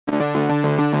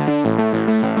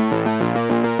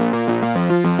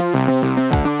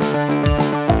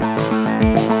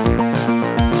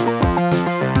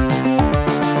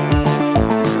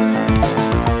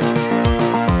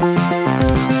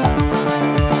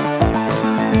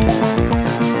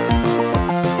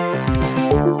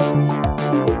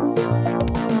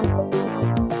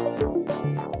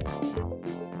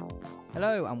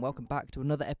welcome back to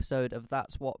another episode of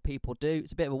That's What People Do.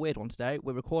 It's a bit of a weird one today.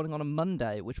 We're recording on a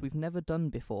Monday, which we've never done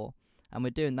before. And we're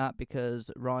doing that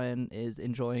because Ryan is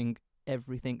enjoying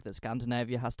everything that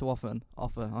Scandinavia has to offer,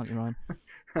 aren't you, Ryan?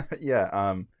 Yeah,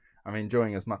 I'm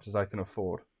enjoying as much as I can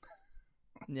afford.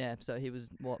 Yeah, so he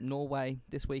was, Norway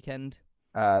this weekend?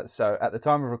 So at the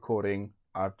time of recording,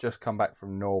 I've just come back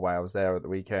from Norway. I was there at the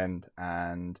weekend,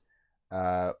 and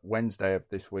Wednesday of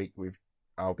this week,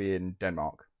 I'll be in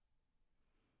Denmark.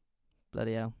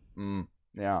 Bloody hell.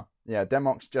 Yeah.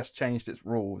 Denmark's just changed its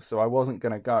rules, so I wasn't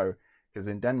going to go, because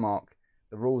in Denmark,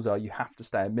 the rules are you have to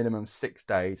stay a minimum 6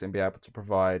 days and be able to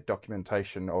provide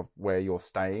documentation of where you're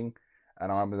staying. And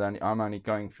I'm only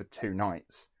going for 2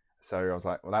 nights. So I was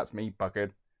like, well, that's me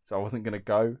buggered. So I wasn't going to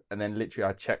go. And then literally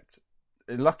I checked.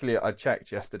 Luckily, I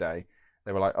checked yesterday.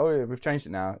 They were like, oh, yeah, we've changed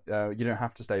it now. You don't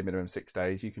have to stay minimum 6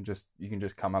 days. You can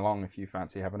just come along if you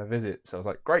fancy having a visit. So I was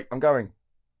like, great, I'm going.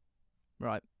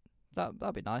 Right.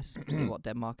 That'd be nice. See what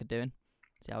Denmark are doing.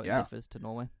 See how it differs to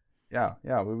Norway. Yeah.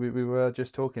 We were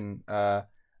just talking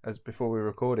as before we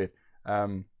recorded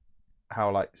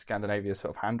how like Scandinavia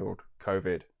sort of handled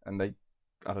COVID, and they,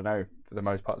 I don't know, for the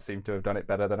most part seem to have done it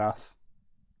better than us.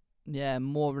 Yeah,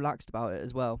 more relaxed about it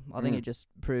as well. I think it just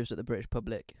proves that the British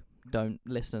public don't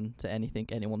listen to anything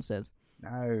anyone says.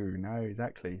 No,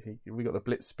 exactly. We got the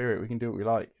Blitz spirit. We can do what we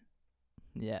like.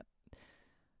 Yeah.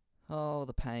 Oh,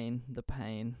 the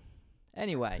pain.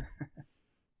 Anyway.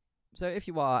 So if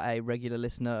you are a regular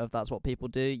listener of That's What People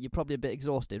Do, you're probably a bit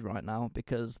exhausted right now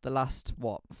because the last,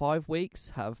 5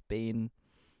 weeks have been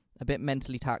a bit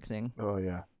mentally taxing. Oh,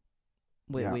 yeah.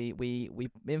 We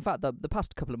in fact, the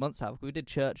past couple of months we did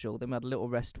Churchill, then we had a little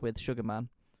rest with Sugarman,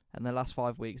 and the last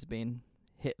 5 weeks have been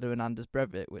Hitler and Anders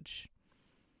Breivik, which,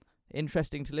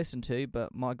 interesting to listen to,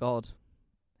 but my God,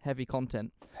 heavy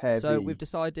content. So we've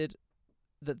decided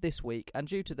that this week, and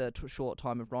due to the short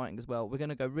time of writing as well, we're going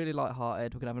to go really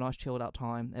light-hearted. We're going to have a nice chilled out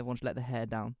time. Everyone should let their hair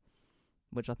down,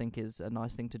 which I think is a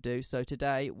nice thing to do. So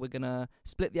today we're going to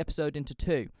split the episode into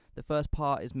 2. The first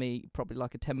part is me, probably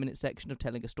like a 10-minute section of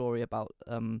telling a story about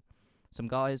some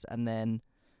guys, and then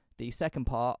the second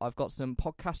part, I've got some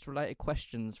podcast-related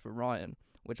questions for Ryan,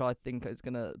 which I think is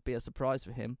going to be a surprise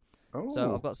for him. Oh.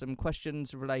 So I've got some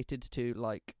questions related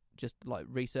to just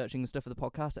researching and stuff for the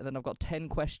podcast, and then I've got 10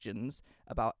 questions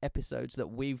about episodes that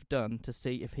we've done to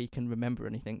see if he can remember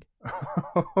anything.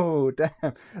 Oh,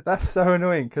 damn. That's so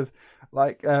annoying because,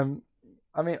 I'm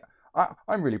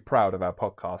really proud of our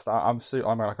podcast.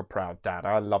 I'm like a proud dad.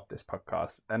 I love this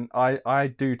podcast. And I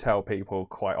do tell people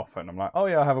quite often, I'm like, oh,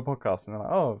 yeah, I have a podcast. And they're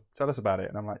like, oh, tell us about it.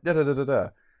 And I'm like, da-da-da-da-da.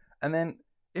 And then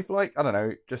if, I don't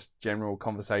know, just general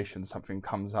conversation, something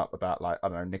comes up about,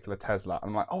 Nikola Tesla.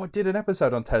 I'm like, oh, I did an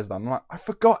episode on Tesla. I'm like, I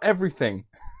forgot everything.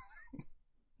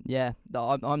 Yeah,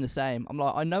 I'm the same. I'm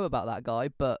like, I know about that guy,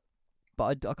 but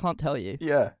I can't tell you.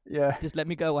 Yeah. Just let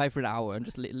me go away for an hour and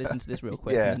just listen to this real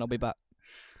quick, Yeah. and then I'll be back.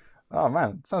 Oh,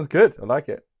 man, sounds good. I like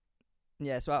it.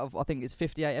 Yeah, so out of, I think it's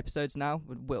 58 episodes now,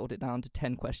 we've whittled it down to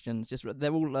 10 questions.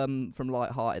 They're all from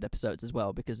light-hearted episodes as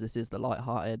well, because this is the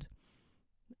light-hearted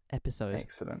episode.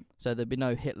 Excellent. So there'll be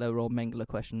no Hitler or Mengele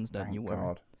questions, don't you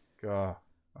worry. God.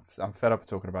 I'm fed up of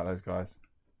talking about those guys.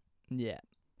 Yeah.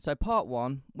 So part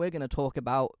 1, we're going to talk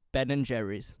about Ben and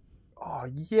Jerry's. Oh,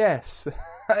 yes.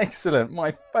 Excellent.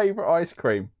 My favourite ice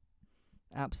cream.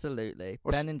 Absolutely.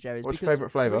 Ben and Jerry's. What's your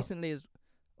favourite flavour? Recently is...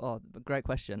 Oh, great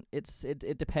question.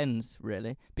 It depends,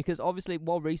 really. Because obviously,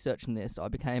 while researching this, I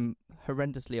became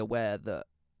horrendously aware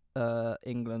that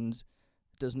England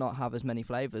does not have as many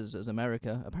flavours as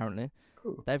America, apparently.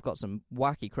 Ooh. They've got some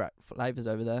wacky crap flavours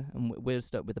over there, and we're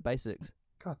stuck with the basics.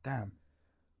 God damn.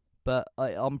 But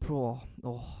I'm pro.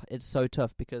 Oh, it's so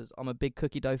tough because I'm a big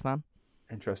cookie dough fan.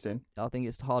 Interesting. I think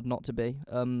it's hard not to be.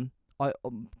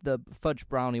 The fudge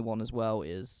brownie one as well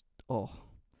is... Oh...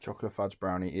 Chocolate fudge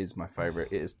brownie is my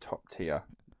favourite. It is top tier.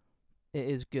 It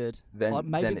is good. Then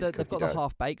maybe then they've got the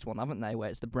half-baked one, haven't they,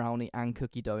 where it's the brownie and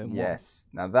cookie dough in one. Yes.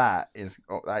 Now that is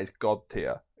god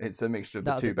tier. It's a mixture of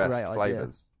the two best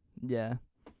flavours. Yeah.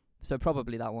 So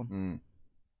probably that one. Mm.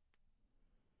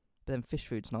 But then fish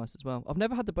food's nice as well. I've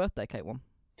never had the birthday cake one.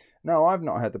 No, I've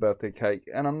not had the birthday cake,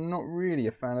 and I'm not really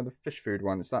a fan of the fish food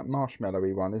one. It's that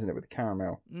marshmallowy one, isn't it, with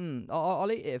caramel?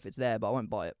 I'll eat it if it's there, but I won't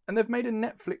buy it. And they've made a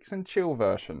Netflix and chill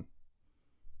version.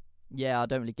 Yeah, I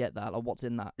don't really get that. Like, what's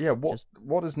in that? Yeah, what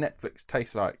does Netflix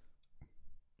taste like?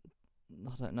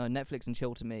 I don't know. Netflix and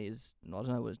chill to me is, I don't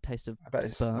know, what it tastes of I bet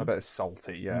it's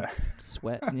salty, yeah.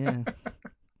 Sweat, yeah.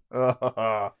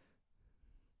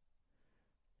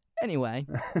 Anyway...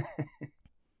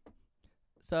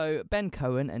 So, Ben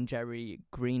Cohen and Jerry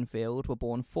Greenfield were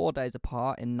born 4 days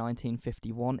apart in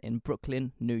 1951 in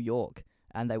Brooklyn, New York.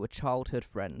 and they were childhood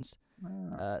friends.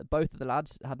 Ah. Both of the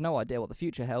lads had no idea what the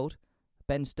future held.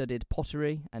 Ben studied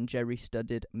pottery and Jerry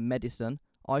studied medicine.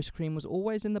 Ice cream was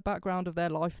always in the background of their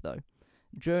life, though.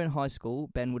 During high school,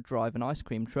 Ben would drive an ice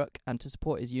cream truck, and to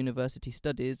support his university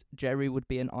studies, Jerry would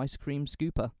be an ice cream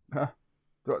scooper.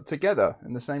 Together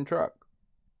in the same truck?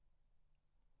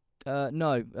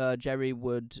 No, Jerry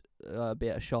would be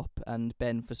at a shop, and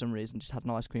Ben, for some reason, just had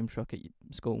an ice cream truck at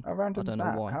school. How random I is don't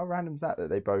that? know why. How random is that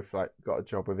they both like got a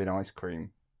job within ice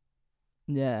cream?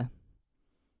 Yeah.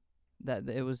 That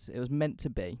it was meant to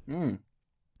be. Mm.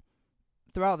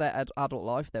 Throughout their adult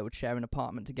life, they would share an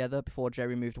apartment together before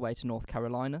Jerry moved away to North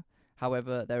Carolina.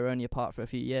 However, they were only apart for a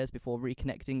few years before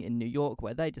reconnecting in New York,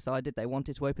 where they decided they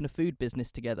wanted to open a food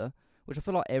business together, which I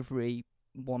feel like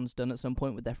everyone's done at some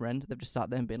point with their friend. They've just sat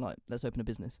there and been like, let's open a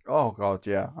business. Oh God,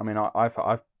 yeah. I mean,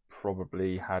 I've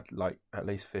probably had like at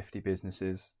least 50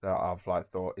 businesses that I've like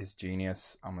thought is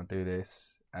genius. I'm gonna do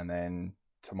this, and then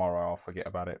tomorrow I'll forget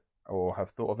about it or have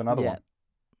thought of another one.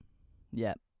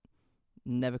 Yeah.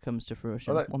 Never comes to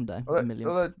fruition. One day.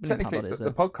 Although technically,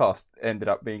 the podcast ended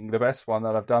up being the best one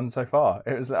that I've done so far.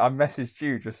 It was I messaged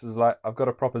you just as like, I've got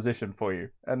a proposition for you,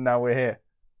 and now we're here.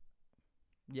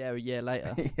 Yeah, a year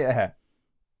later. Yeah.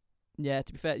 Yeah,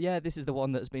 to be fair, this is the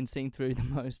one that's been seen through the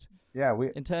most. Yeah,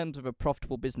 in terms of a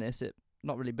profitable business, it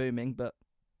not really booming, but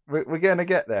we're going to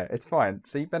get there. It's fine.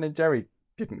 See, Ben and Jerry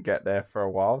didn't get there for a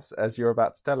while, as you're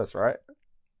about to tell us, right?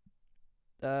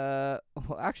 Well,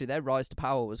 actually, their rise to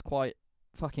power was quite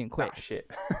fucking quick. Ah, shit.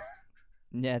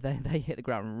 Yeah, they hit the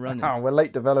ground running. Oh, we're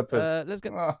late developers. Let's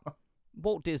go.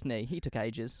 Walt Disney, he took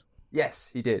ages. Yes,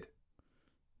 he did.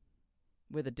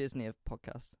 We're the Disney of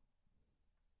podcasts.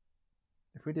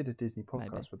 If we did a Disney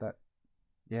podcast, Maybe. would that?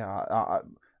 Yeah,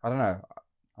 I don't know.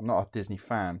 I'm not a Disney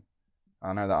fan.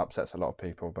 I know that upsets a lot of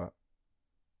people, but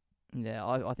yeah,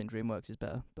 I think DreamWorks is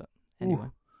better. But anyway,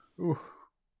 Ooh.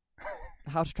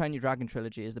 How to Train Your Dragon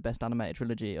trilogy is the best animated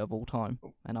trilogy of all time,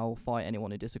 and I'll fight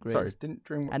anyone who disagrees. Sorry, didn't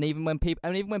DreamWorks? And even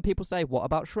when people say, "What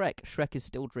about Shrek?" Shrek is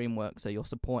still DreamWorks, so you're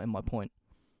supporting my point.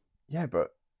 Yeah, but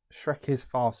Shrek is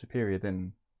far superior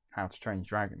than How to Train Your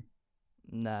Dragon.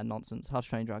 Nah, nonsense. How to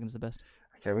Train Your Dragon is the best.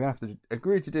 Okay, we're gonna have to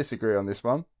agree to disagree on this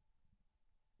one.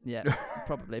 Yeah,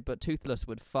 probably. But Toothless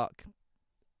would fuck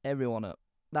everyone up.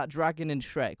 That dragon in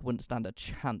Shrek wouldn't stand a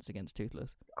chance against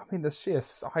Toothless. I mean, the sheer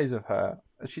size of her.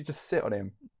 She'd just sit on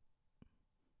him.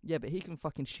 Yeah, but he can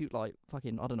fucking shoot like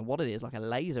fucking, I don't know what it is, like a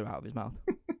laser out of his mouth.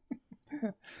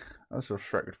 I'm sure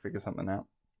Shrek would figure something out.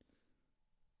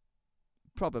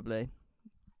 Probably.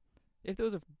 If there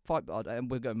was a fight,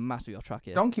 and we're going massively off track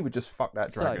here. Donkey would just fuck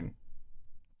that dragon. So,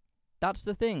 that's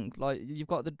the thing. Like, you've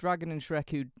got the dragon in Shrek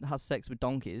who has sex with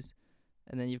donkeys,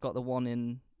 and then you've got the one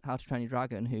in How to Train Your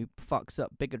Dragon who fucks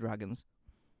up bigger dragons.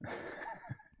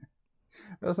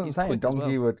 That's what I'm He's saying. quick as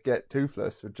Donkey well. would get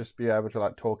Toothless, would just be able to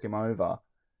like talk him over.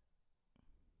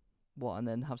 What, and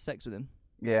then have sex with him?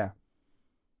 Yeah.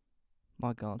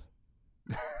 My God.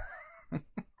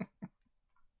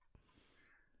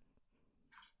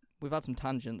 We've had some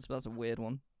tangents, but that's a weird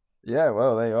one. Yeah,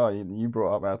 well, there you are. You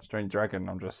brought up How to Train Your Dragon.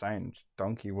 I'm just saying,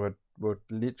 Donkey would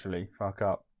literally fuck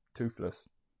up Toothless.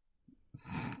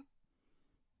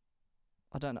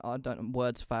 I don't.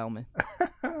 Words fail me.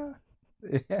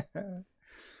 Yeah.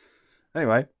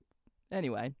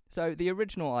 Anyway, so the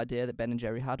original idea that Ben and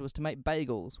Jerry had was to make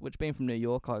bagels, which, being from New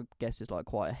York, I guess is like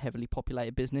quite a heavily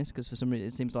populated business because for some reason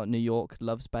it seems like New York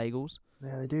loves bagels.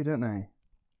 yeah, they do, don't they?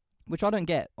 Which I don't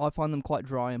get. I find them quite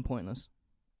dry and pointless.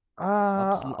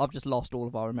 I've just lost all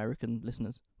of our American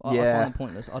listeners. I find them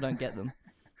pointless. I don't get them.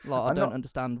 Like, I don't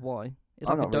understand why. It's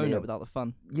like a donut without the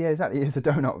fun. Yeah, exactly. It's a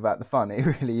donut without the fun.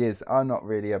 It really is. I'm not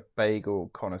really a bagel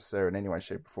connoisseur in any way,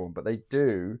 shape, or form, but they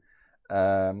do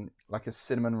like a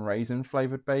cinnamon raisin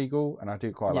flavoured bagel, and I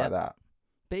do quite like that.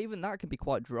 But even that can be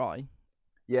quite dry.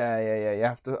 Yeah. You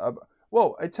have to.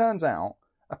 Well, it turns out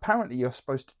apparently you're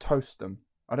supposed to toast them.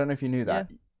 I don't know if you knew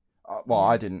that. Yeah.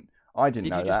 I didn't. I didn't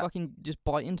know that. Did you just fucking just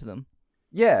bite into them?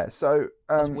 Yeah. So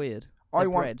that's weird.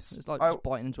 It's like just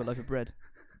biting into a loaf of bread.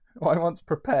 I once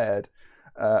prepared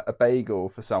a bagel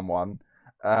for someone,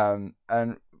 and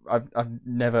I've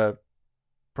never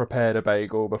prepared a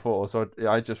bagel before, so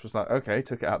I just was like, okay,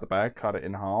 took it out the bag, cut it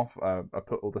in half, I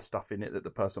put all the stuff in it that the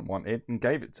person wanted, and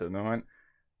gave it to them. I went,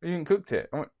 "You haven't cooked it."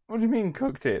 I went, "What do you mean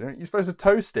cooked it? You're supposed to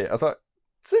toast it." I was like,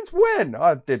 "Since when?"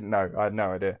 I didn't know. I had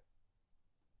no idea.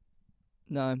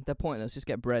 No, they're pointless. Just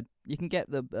get bread. You can get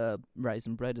the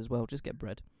raisin bread as well. Just get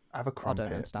bread. Have a crumpet. I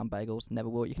don't understand bagels. Never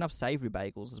will. You can have savoury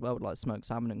bagels as well with like smoked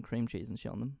salmon and cream cheese and shit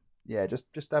on them. Yeah,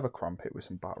 just have a crumpet with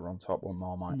some butter on top or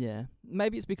Marmite. Yeah,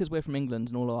 maybe it's because we're from England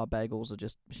and all of our bagels are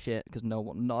just shit because no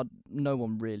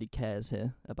one really cares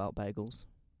here about bagels.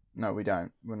 No, we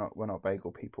don't. We're not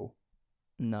bagel people.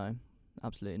 No,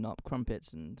 absolutely not.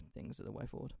 Crumpets and things are the way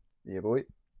forward. Yeah, boy.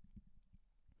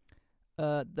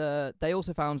 They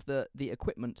also found that the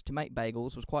equipment to make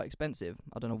bagels was quite expensive.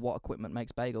 I don't know what equipment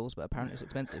makes bagels, but apparently it's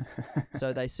expensive.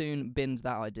 So they soon binned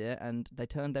that idea and they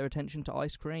turned their attention to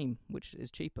ice cream, which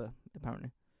is cheaper, apparently.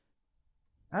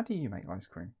 How do you make ice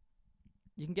cream?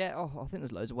 You can get, I think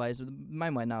there's loads of ways. The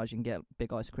main way now is you can get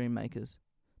big ice cream makers.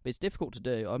 But it's difficult to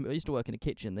do. I used to work in a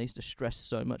kitchen. They used to stress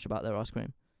so much about their ice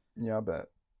cream. Yeah, I bet.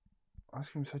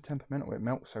 Ice cream's so temperamental. It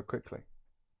melts so quickly.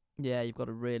 Yeah, you've got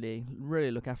to really,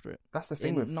 really look after it. That's the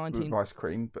thing with ice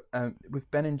cream, but with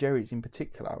Ben & Jerry's in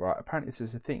particular, right? Apparently this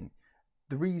is a thing.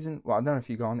 The reason, well, I don't know if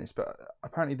you go on this, but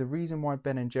apparently the reason why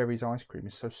Ben & Jerry's ice cream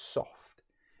is so soft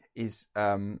is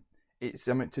it's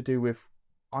something to do with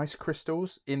ice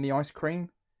crystals in the ice cream,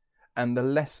 and the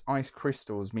less ice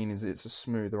crystals means it's a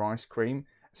smoother ice cream.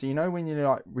 So you know when you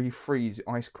like refreeze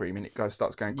ice cream and it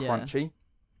starts going crunchy?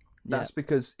 That's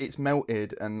because it's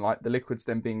melted and like the liquid's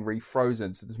then being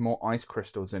refrozen, so there's more ice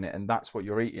crystals in it, and that's what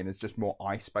you're eating is just more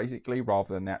ice basically,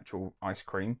 rather than the actual ice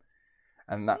cream.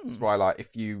 And that's why, like,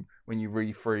 when you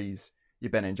refreeze your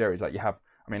Ben & Jerry's, like you have,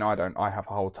 I mean, I have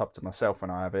a whole tub to myself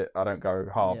when I have it. I don't go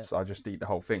halves, I just eat the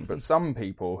whole thing. But some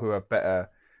people who have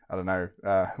better, I don't know,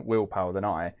 willpower than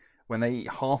I, when they eat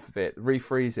half of it,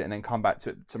 refreeze it, and then come back to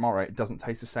it tomorrow, it doesn't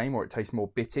taste the same, or it tastes more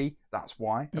bitty. That's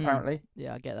why, apparently.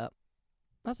 Yeah, I get that.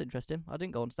 That's interesting. I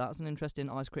didn't go into that. That's an interesting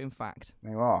ice cream fact.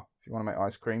 There you are. If you want to make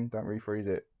ice cream, don't refreeze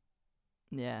it.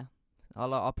 Yeah.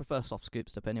 I prefer soft scoop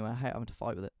stuff anyway. I hate having to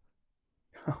fight with it.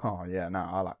 Oh, yeah. No,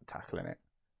 I like tackling it.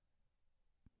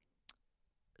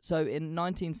 So in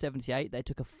 1978, they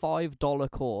took a $5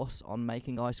 course on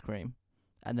making ice cream,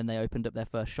 and then they opened up their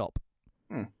first shop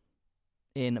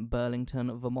in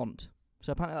Burlington, Vermont.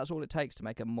 So apparently that's all it takes to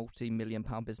make a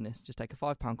multi-million-pound business. Just take a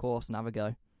 £5 course and have a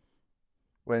go.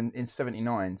 When in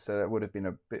 79, so that would have been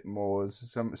a bit more,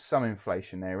 some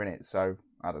inflation there in it. So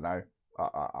I don't know.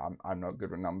 I'm not good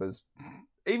with numbers.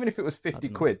 Even if it was 50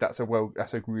 quid, that's a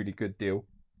really good deal.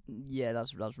 Yeah,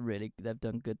 that's really, they've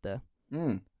done good there.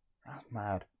 That's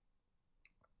mad.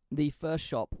 The first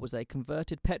shop was a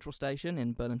converted petrol station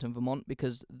in Burlington, Vermont,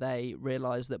 because they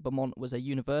realised that Vermont was a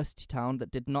university town that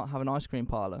did not have an ice cream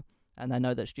parlour, and they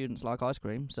know that students like ice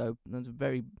cream. So that's a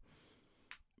very,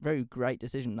 very great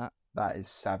decision. That is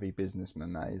savvy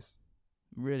businessman, that is.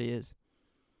 Really is.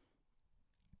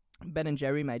 Ben &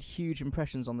 Jerry made huge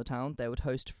impressions on the town. They would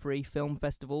host free film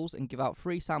festivals and give out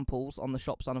free samples on the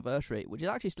shop's anniversary, which is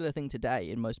actually still a thing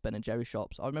today in most Ben & Jerry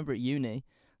shops. I remember at uni,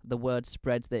 the word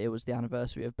spread that it was the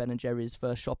anniversary of Ben & Jerry's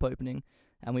first shop opening,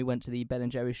 and we went to the Ben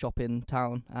 & Jerry shop in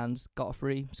town and got a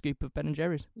free scoop of Ben &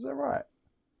 Jerry's. Is that right?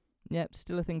 Yeah, it's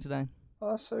still a thing today.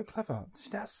 Oh, that's so clever. See,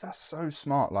 that's so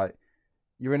smart. Like,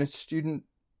 you're in a student,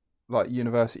 like,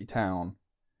 university town.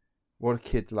 What do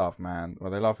kids love, man? Well,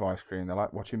 they love ice cream. They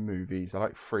like watching movies. They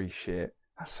like free shit.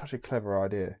 That's such a clever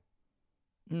idea.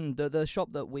 The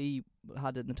shop that we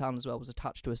had in the town as well was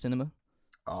attached to a cinema.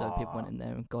 So people went in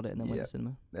there and got it and then went to the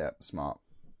cinema. Yeah, smart.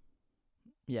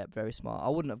 Yeah, very smart. I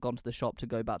wouldn't have gone to the shop to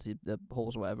go back to the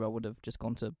halls or whatever. I would have just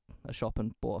gone to a shop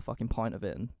and bought a fucking pint of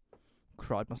it and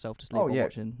cried myself to sleep while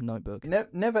watching Notebook.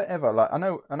 Never ever. Like, I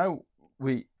know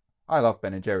I love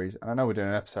Ben & Jerry's, and I know we're doing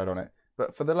an episode on it,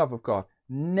 but for the love of God,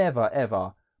 never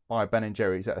ever buy Ben &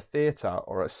 Jerry's at a theatre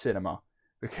or a cinema,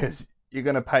 because you're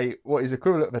going to pay what is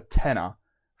equivalent of a tenner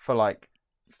for like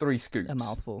 3 scoops. A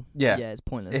mouthful. Yeah. Yeah, it's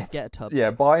pointless. Get a tub.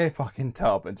 Yeah, buy a fucking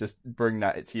tub and just bring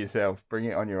that to yourself. Bring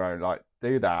it on your own. Like,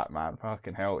 do that, man.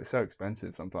 Fucking hell. It's so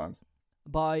expensive sometimes.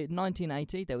 By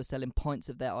 1980, they were selling pints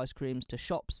of their ice creams to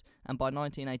shops, and by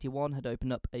 1981 had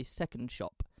opened up a second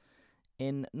shop.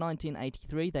 In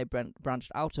 1983, they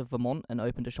branched out of Vermont and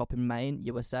opened a shop in Maine,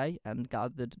 USA, and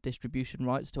gathered distribution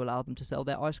rights to allow them to sell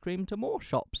their ice cream to more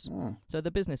shops. So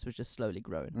the business was just slowly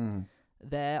growing.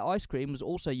 Their ice cream was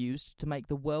also used to make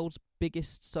the world's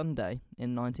biggest sundae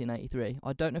in 1983.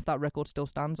 I don't know if that record still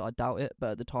stands. I doubt it,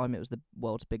 but at the time it was the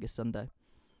world's biggest sundae.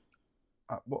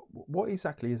 What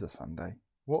exactly is a sundae?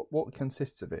 What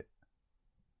consists of it?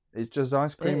 It's just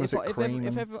ice cream with cream.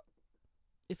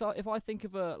 If I think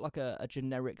of a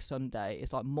generic sundae,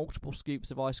 it's like multiple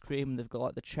scoops of ice cream, and they've got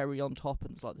like the cherry on top,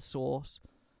 and it's like the sauce.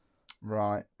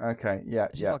 Right. Okay. Yeah.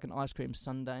 It's just like an ice cream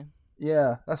sundae.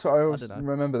 Yeah, that's what I always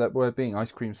remember that word being,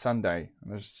 ice cream sundae.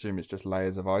 I just assume it's just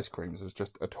layers of ice cream, so it's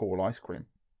just a tall ice cream.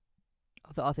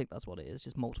 I think that's what it is,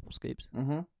 just multiple scoops.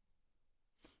 Mm-hmm.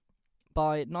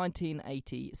 By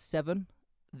 1987,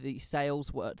 the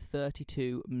sales were at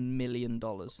 $32 million.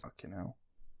 Fucking hell.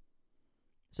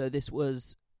 So this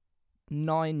was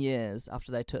 9 years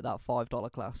after they took that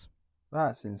 $5 class.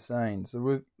 That's insane.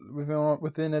 So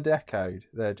within a decade,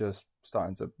 they're just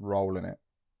starting to roll in it.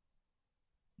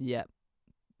 Yeah.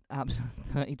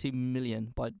 32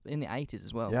 million in the 80s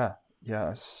as well. Yeah,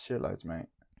 that's shitloads, mate.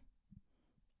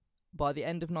 By the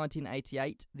end of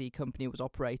 1988, the company was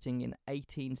operating in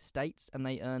 18 states, and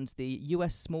they earned the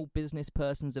U.S. Small Business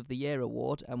Persons of the Year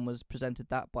award and was presented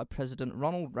that by President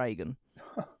Ronald Reagan.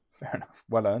 Fair enough.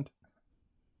 Well earned.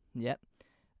 Yep.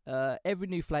 Every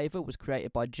new flavour was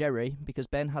created by Jerry because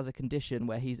Ben has a condition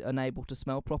where he's unable to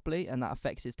smell properly, and that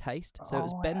affects his taste. So it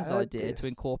was Ben's idea to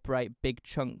incorporate big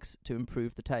chunks to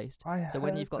improve the taste. So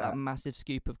when you've got that massive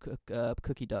scoop of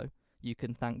cookie dough, you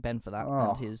can thank Ben for that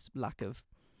and his lack of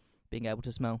being able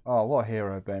to smell. Oh, what a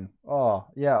hero, Ben. Oh,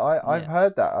 yeah, I've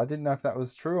heard that. I didn't know if that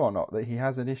was true or not, that he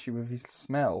has an issue with his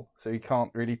smell, so he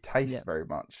can't really taste very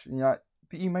much. And you're like,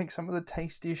 but you make some of the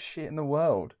tastiest shit in the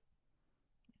world.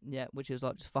 Yeah, which is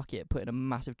like, just fuck it, put in a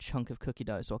massive chunk of cookie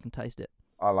dough so I can taste it.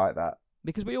 I like that.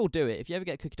 Because we all do it. If you ever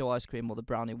get cookie dough ice cream or the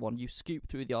brownie one, you scoop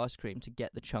through the ice cream to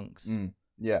get the chunks.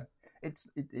 Yeah.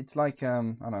 It's like, I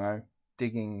don't know,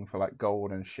 digging for like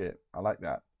gold and shit. I like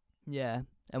that. Yeah.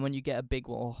 And when you get a big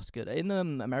one, oh, it's good. In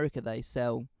America, they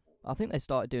sell, I think they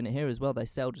started doing it here as well, they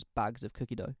sell just bags of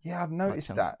cookie dough. Yeah, I've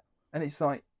noticed that. And it's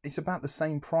like, it's about the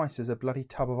same price as a bloody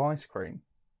tub of ice cream.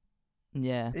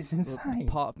 Yeah. It's insane. Well,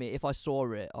 part of me, if I saw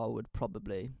it, I would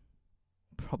probably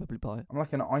buy it. I'm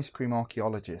like an ice cream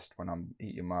archaeologist when I'm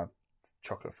eating my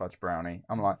chocolate fudge brownie.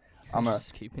 I'm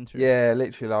scooping through. Yeah,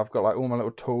 literally, I've got like all my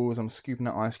little tools. I'm scooping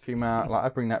that ice cream out. Like I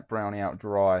bring that brownie out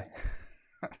dry.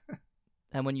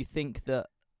 And when you think that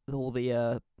all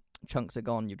the chunks are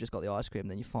gone, you've just got the ice cream,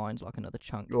 then you find like another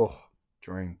chunk. Oh,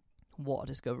 dream. What a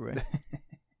discovery.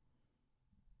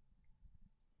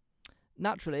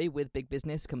 Naturally, with big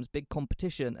business comes big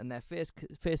competition, and their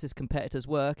fiercest competitors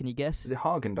were, can you guess? Is it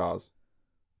Haagen-Dazs?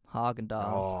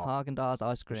 Haagen-Dazs. Oh, Haagen-Dazs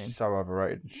ice cream. Which is so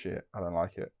overrated and shit. I don't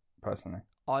like it, personally.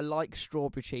 I like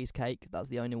strawberry cheesecake. That's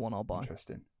the only one I'll buy.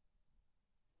 Interesting.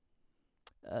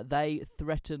 They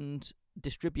threatened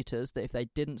distributors that if they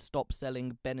didn't stop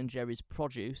selling Ben & Jerry's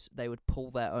produce, they would pull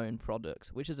their own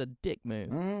products, which is a dick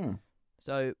move.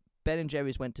 So Ben &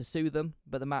 Jerry's went to sue them,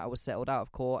 but the matter was settled out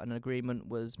of court and an agreement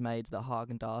was made that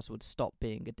Haagen-Dazs would stop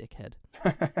being a dickhead.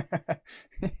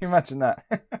 Imagine that.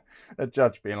 A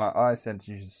judge being like, I said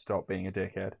you should stop being a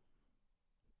dickhead.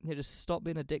 Yeah, just stop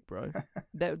being a dick, bro.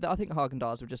 I think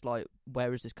Haagen-Dazs were just like,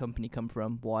 where has this company come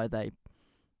from? Why are they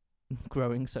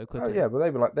growing so quickly? Oh yeah,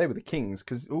 but they were the kings,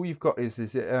 because all you've got is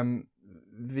it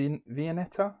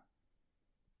Viennetta?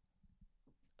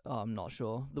 Oh, I'm not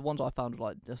sure. The ones I found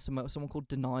were like someone called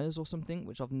Deniers or something,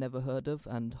 which I've never heard of,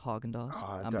 and Haagen-Dazs.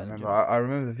 Oh, I don't remember. I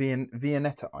remember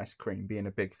Viennetta ice cream being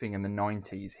a big thing in the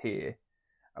 90s here.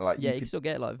 Like, yeah, you can still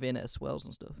get like Viennetta swells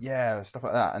and stuff. Yeah, stuff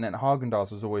like that. And then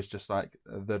Haagen-Dazs was always just like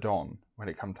the Don when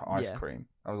it came to ice cream.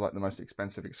 That was like the most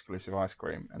expensive exclusive ice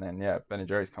cream. And then, yeah, Ben &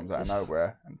 Jerry's comes out of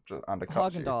nowhere and just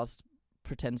undercuts you. Haagen-Dazs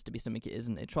pretends to be something it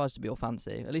isn't. It tries to be all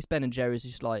fancy. At least Ben & Jerry's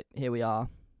is just like, here we are.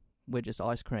 We're just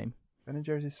ice cream. Ben &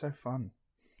 Jerry's is so fun.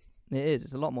 It is.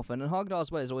 It's a lot more fun. And Haagen-Dazs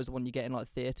as well is always the one you get in like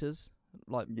theatres,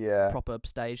 like proper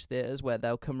stage theatres, where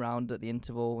they'll come round at the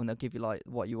interval and they'll give you like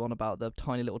what you want about the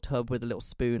tiny little tub with a little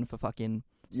spoon for fucking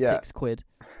 £6.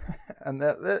 And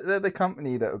they're the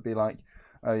company that would be like,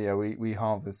 oh yeah, we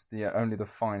harvest only the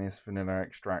finest vanilla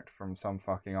extract from some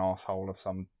fucking arsehole of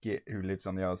some git who lives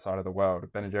on the other side of the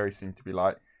world. Ben & Jerry's seem to be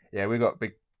like, yeah, we got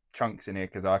big chunks in here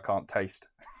because I can't taste.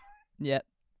 Yeah.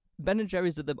 Ben &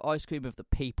 Jerry's are the ice cream of the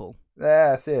people.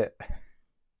 That's it.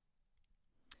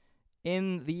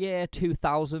 In the year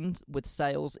 2000, with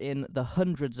sales in the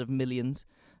hundreds of millions,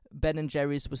 Ben &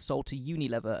 Jerry's was sold to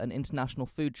Unilever, an international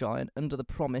food giant, under the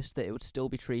promise that it would still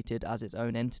be treated as its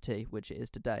own entity, which it is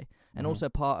today. And also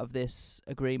part of this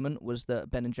agreement was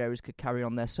that Ben & Jerry's could carry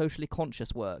on their socially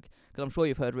conscious work. Because I'm sure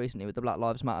you've heard recently with the Black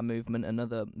Lives Matter movement and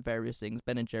other various things,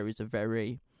 Ben & Jerry's are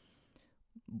very,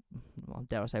 well,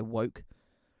 dare I say, woke.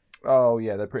 Oh,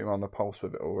 yeah, they're pretty much on the pulse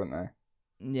with it all, aren't they?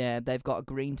 Yeah, they've got a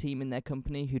green team in their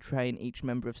company who train each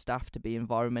member of staff to be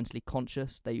environmentally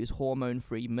conscious. They use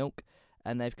hormone-free milk,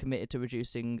 and they've committed to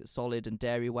reducing solid and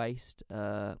dairy waste.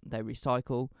 They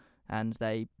recycle, and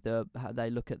they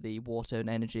look at the water and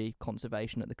energy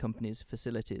conservation at the company's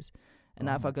facilities. And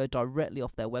now if I go directly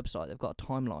off their website, they've got a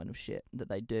timeline of shit that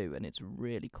they do, and it's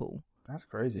really cool. That's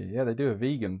crazy. Yeah, they do a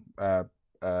vegan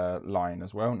line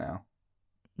as well now.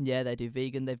 Yeah, they do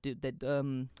vegan. I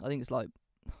think it's like,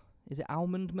 is it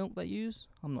almond milk they use?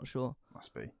 I'm not sure.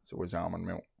 Must be. It's always almond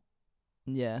milk.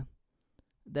 Yeah.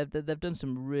 They've done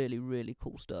some really, really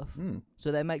cool stuff. Mm.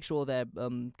 So they make sure their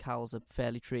cows are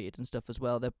fairly treated and stuff as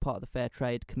well. They're part of the fair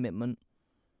trade commitment.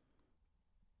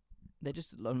 They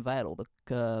just unveil all the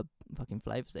fucking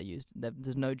flavours they use.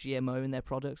 There's no GMO in their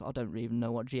products. I don't even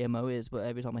know what GMO is, but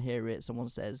every time I hear it, someone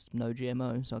says no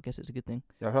GMO, so I guess it's a good thing.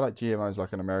 Yeah, I feel like GMO is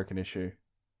like an American issue.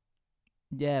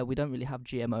 Yeah, we don't really have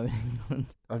GMO in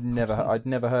England. I'd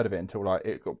never heard of it until like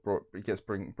it gets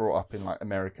brought up in like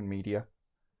American media.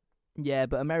 Yeah,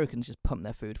 but Americans just pump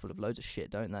their food full of loads of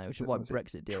shit, don't they? Which is why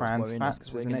Brexit deal trans is worrying us, 'cause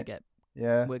fats, isn't it?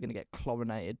 we're gonna get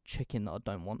chlorinated chicken that I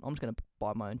don't want. I'm just gonna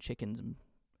buy my own chickens and.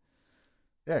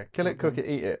 Yeah, kill it, cook it,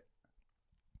 eat it.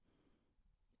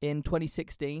 In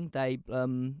 2016, they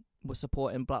were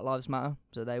supporting Black Lives Matter,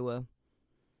 so they were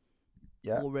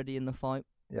already in the fight.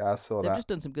 Yeah, I saw that. They've just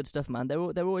done some good stuff, man. They're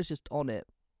always just on it,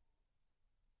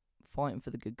 fighting for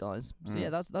the good guys. So yeah,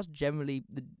 that's generally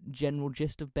the general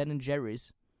gist of Ben and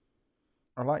Jerry's.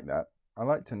 I like that. I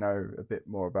like to know a bit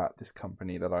more about this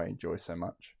company that I enjoy so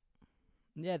much.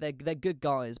 Yeah, they're good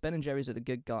guys. Ben and Jerry's are the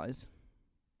good guys.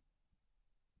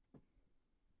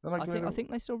 I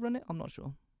think they still run it. I'm not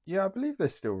sure. Yeah, I believe they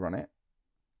still run it.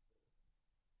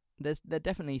 They're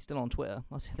definitely still on Twitter.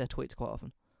 I see their tweets quite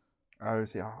often. Oh,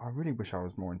 see, I really wish I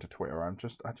was more into Twitter. I'm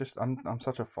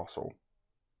such a fossil.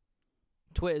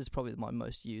 Twitter's probably my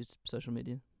most used social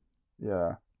media.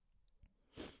 Yeah.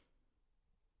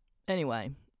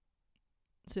 Anyway,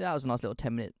 so that was a nice little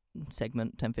 10-15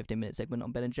 minute segment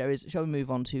on Ben and Jerry's. Shall we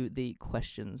move on to the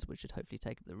questions, which should hopefully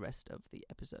take up the rest of the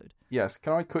episode? Yes.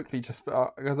 Can I quickly just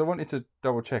because I wanted to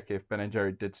double check if Ben and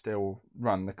Jerry did still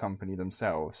run the company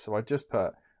themselves, so I just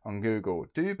put on Google,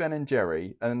 "Do Ben and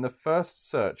Jerry?" and in the first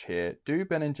search here, "Do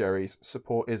Ben and Jerry's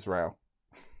support Israel?"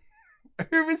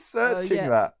 Who is searching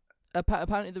that?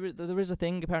 Apparently there is a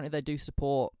thing. Apparently they do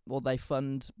support or they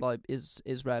fund like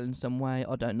Israel in some way.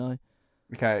 I don't know.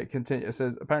 Okay, continue. It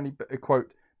says apparently,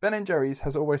 quote, "Ben and Jerry's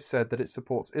has always said that it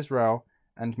supports Israel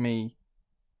and me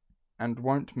and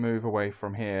won't move away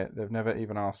from here. They've never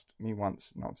even asked me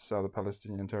once not to sell the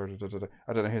Palestinian territory."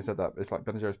 I don't know who said that, but it's like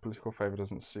Ben and Jerry's political favour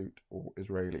doesn't suit all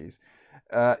Israelis.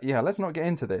 Yeah, let's not get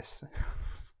into this.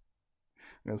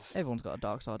 Everyone's got a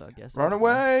dark side, I guess. Run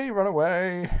away.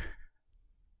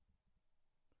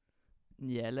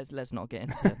 Yeah, let's not get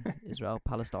into Israel,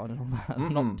 Palestine and all that.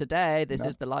 Not today. This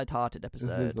is the light-hearted episode.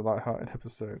 This is the light-hearted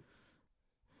episode.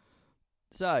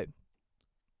 So,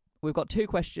 we've got 2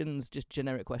 questions, just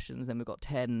generic questions, then we've got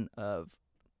 10 of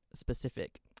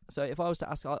specific. So if I was to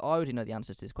ask, I already know the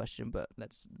answer to this question, but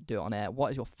let's do it on air. What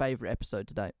is your favourite episode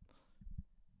to date?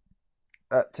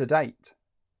 To date?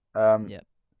 Yeah.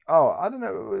 Oh, I don't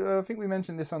know. I think we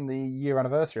mentioned this on the year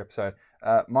anniversary episode.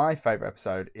 My favourite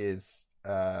episode is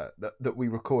that we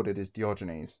recorded is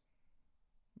Diogenes.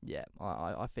 Yeah,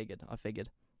 I figured.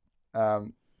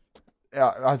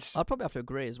 Yeah, I'd probably have to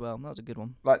agree as well. That was a good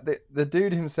one. Like the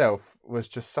dude himself was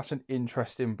just such an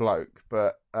interesting bloke,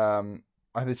 but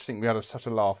I just think we had such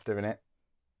a laugh doing it.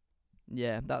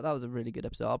 Yeah, that was a really good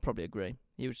episode. I'll probably agree.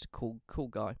 He was just a cool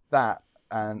guy. That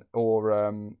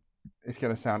it's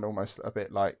going to sound almost a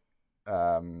bit like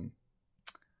like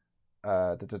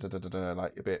a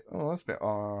bit that's a bit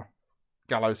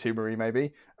gallows humour-y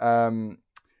maybe.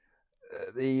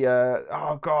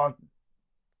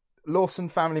 Lawson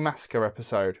Family Massacre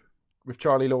episode with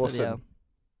Charlie Lawson.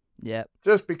 Yeah.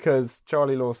 Just because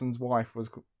Charlie Lawson's wife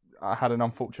had an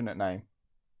unfortunate name.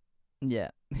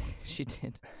 Yeah, she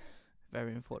did.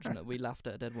 Very unfortunate. We laughed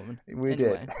at a dead woman. We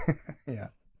did. Yeah.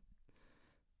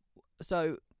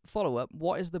 So, follow-up,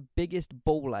 what is the biggest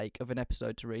ball ache of an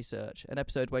episode to research? An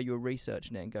episode where you were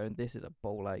researching it and going, this is a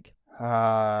ball ache.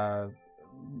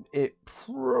 It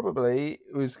probably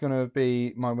was going to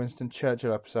be my Winston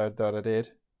Churchill episode that I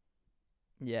did.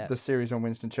 Yeah. The series on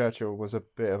Winston Churchill was a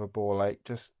bit of a ball ache,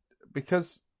 just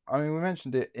because, I mean, we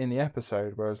mentioned it in the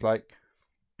episode where it's like,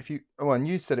 and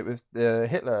you said it with the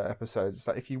Hitler episodes, it's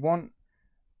like, if you want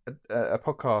a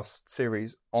podcast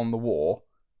series on the war,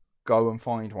 go and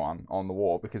find one on the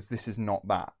war, because this is not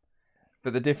that.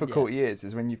 But the difficulty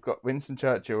is when you've got Winston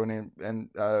Churchill and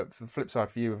for the flip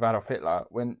side for you with Adolf Hitler,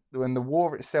 when the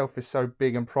war itself is so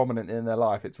big and prominent in their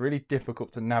life, it's really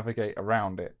difficult to navigate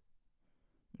around it.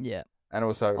 Yeah. And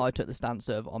also, I took the stance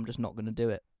of I'm just not going to do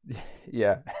it.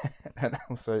 Yeah. And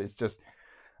also, it's just,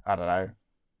 I don't know.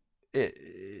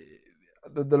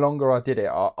 The longer I did it,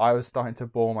 I was starting to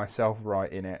bore myself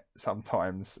right in it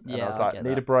sometimes. And I was like, I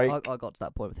need a break. I got to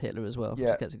that point with Hitler as well.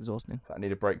 Yeah. It gets exhausting. So I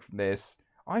need a break from this.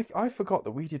 I forgot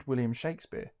that we did William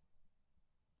Shakespeare.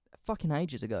 Fucking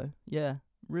ages ago. Yeah.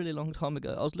 Really long time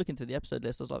ago. I was looking through the episode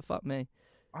list. I was like, fuck me.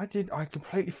 I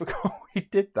completely forgot we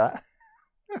did that.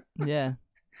 Yeah.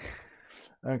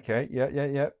 Okay,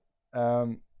 yeah.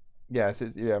 Yes,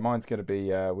 mine's going to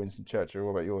be Winston Churchill.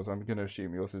 What about yours? I'm going to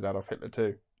assume yours is Adolf Hitler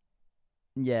too.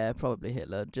 Yeah, probably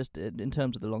Hitler. Just in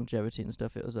terms of the longevity and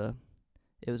stuff, it was a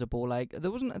ball ache.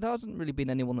 There hasn't really been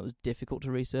anyone that was difficult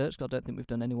to research. I don't think we've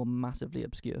done anyone massively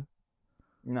obscure.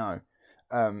 No,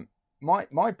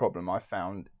 my problem I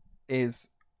found is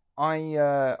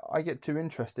I get too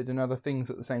interested in other things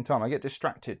at the same time. I get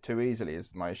distracted too easily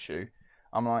is my issue.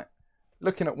 I'm like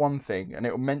looking at one thing and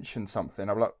it'll mention something.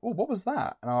 I'm like, oh, what was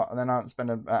that? And then I'll spend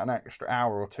an extra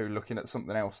hour or two looking at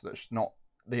something else that's not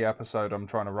the episode I'm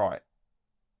trying to write.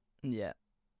 Yeah.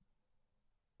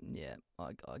 Yeah,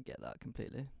 I get that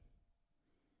completely.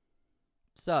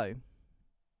 So,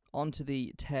 on to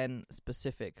the 10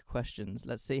 specific questions.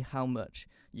 Let's see how much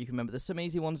you can remember. There's some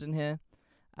easy ones in here,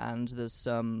 and there's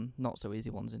some not so easy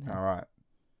ones in here. All right.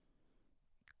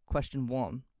 Question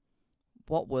 1.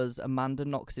 What was Amanda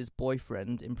Knox's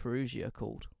boyfriend in Perugia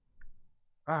called?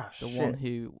 The one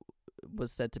who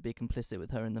was said to be complicit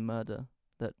with her in the murder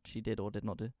that she did or did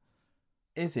not do.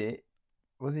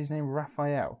 Was his name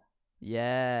Raphael?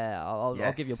 Yeah, I'll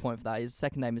give you a point for that. His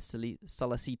second name is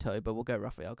Salicito, but we'll go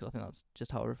Raphael because I think that's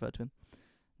just how I refer to him.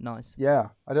 Nice. Yeah,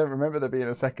 I don't remember there being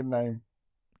a second name.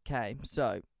 Okay,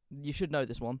 so you should know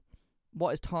this one.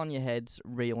 What is Tanya Head's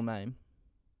real name?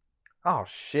 Oh,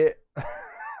 shit.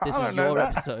 This was your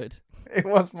episode. It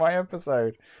was my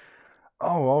episode.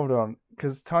 Oh, hold on.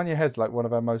 Because Tanya Head's like one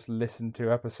of our most listened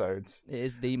to episodes. It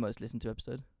is the most listened to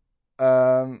episode.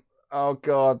 Oh,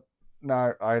 God.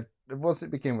 No, what's it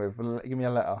begin with? Give me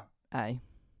a letter. A.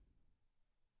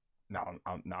 No,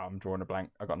 I'm drawing a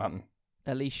blank. I got nothing.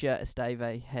 Alicia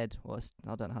Esteve Head.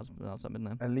 I don't know how to pronounce that middle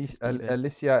name.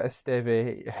 Alicia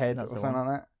Esteve Head or something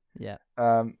like that. Yeah.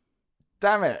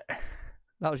 Damn it.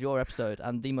 That was your episode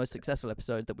and the most successful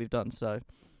episode that we've done. So,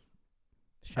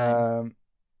 shame.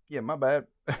 Yeah, my bad.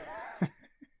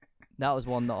 That was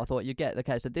one that I thought you'd get.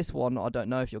 Okay, so this one I don't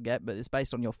know if you'll get, but it's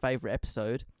based on your favourite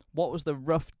episode. What was the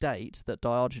rough date that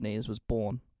Diogenes was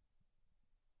born?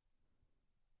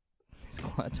 It's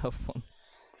quite a tough one.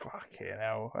 Fucking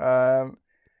hell.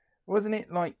 Wasn't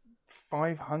it like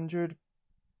 500?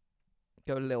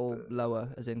 Go a little lower,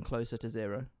 as in closer to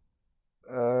 0.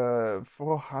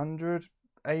 400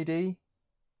 AD?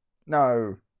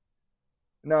 No,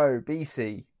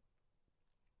 BC.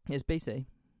 It's BC.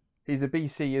 He's a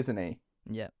BC, isn't he?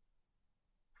 Yeah.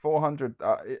 400.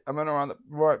 I'm around the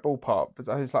right ballpark, but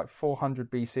it's like 400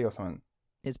 BC or something.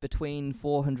 It's between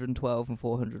 412 and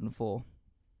 404.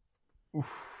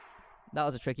 Oof. That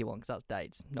was a tricky one because that's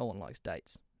dates. No one likes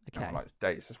dates. Okay. No one likes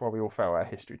dates. That's why we all fail our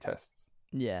history tests.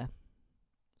 Yeah.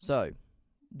 So,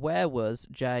 where was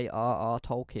J.R.R.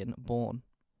 Tolkien born?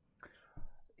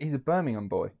 He's a Birmingham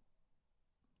boy.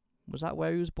 Was that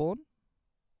where he was born?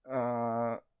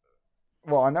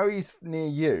 Well, I know he's near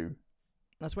you.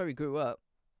 That's where he grew up.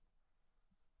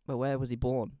 But where was he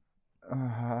born?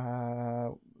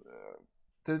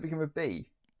 Did it begin with B?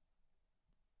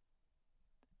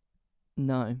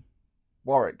 No.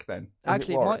 Warwick, then.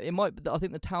 Actually, it might. I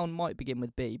think the town might begin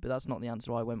with B, but that's not the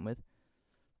answer I went with.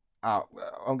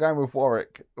 I'm going with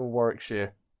Warwick or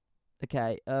Warwickshire.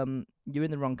 Okay. You're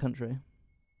in the wrong country.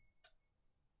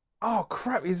 Oh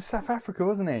crap! He's in South Africa,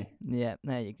 wasn't he? Yeah.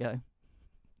 There you go.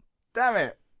 Damn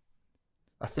it!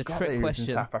 I It's forgot that he was in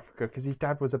South Africa because his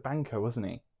dad was a banker, wasn't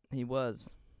he? He was,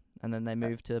 and then they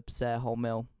moved to Sarehole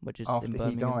Mill, which is after in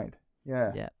Birmingham. he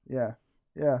died.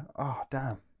 Yeah. Oh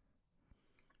damn.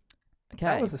 Okay.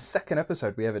 That was the second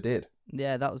episode we ever did.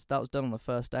 Yeah, that was done on the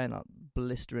first day in that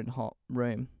blistering hot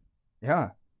room.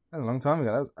 Yeah, that was a long time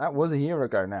ago. That was a year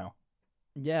ago now.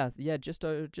 Yeah, just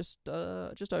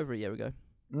over a year ago.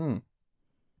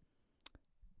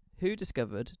 Who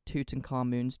discovered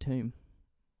Tutankhamun's tomb?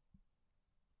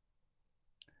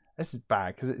 This is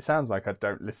bad because it sounds like I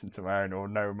don't listen to my own or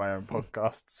know my own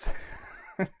podcasts.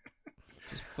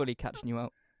 Just fully catching you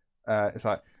out. It's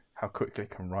like, how quickly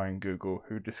can Ryan Google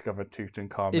who discovered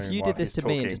Tutankhamun? If you did this to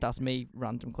talking? me and just asked me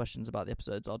random questions about the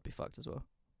episodes, I'd be fucked as well.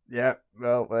 Yeah,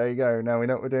 well, there you go. Now we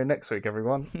know what we're doing next week,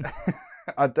 everyone.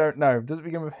 I don't know. Does it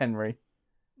begin with Henry?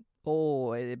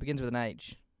 Oh, it begins with an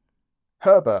H.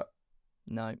 Herbert.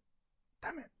 No.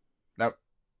 Damn it. No.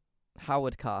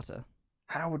 Howard Carter.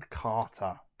 Howard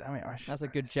Carter. Damn it. That's a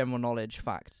good general knowledge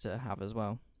fact to have as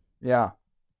well. Yeah.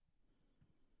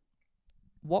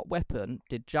 What weapon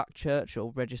did Jack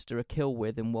Churchill register a kill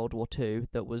with in World War II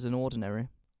that was an ordinary?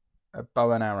 A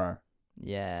bow and arrow.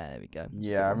 Yeah, there we go.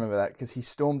 Yeah, I remember that because he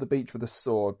stormed the beach with a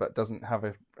sword but doesn't have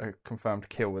a confirmed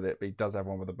kill with it, but he does have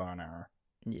one with a bow and arrow.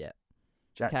 Yeah.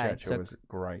 Jack Churchill was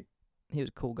great. He was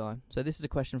a cool guy. So this is a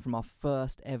question from our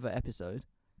first ever episode.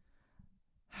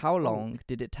 How long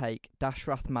did it take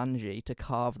Dashrath Manji to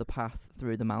carve the path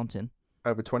through the mountain?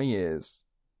 Over 20 years.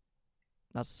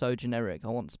 That's so generic. I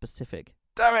want specific.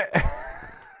 Damn it!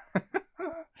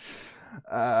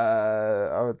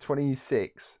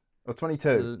 26 or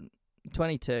 22.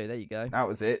 22. There you go. That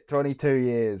was it. 22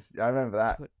 years. I remember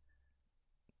that.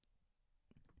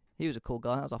 He was a cool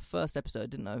guy. That was our first episode.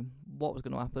 Didn't know what was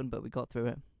going to happen, but we got through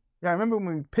it. Yeah, I remember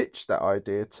when we pitched that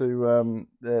idea to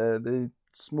the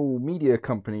small media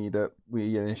company that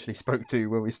we initially spoke to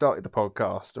when we started the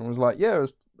podcast, and was like, I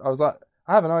was like,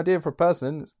 I have an idea for a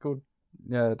person. It's called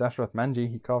Dashrath Manji.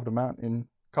 He carved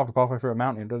a pathway through a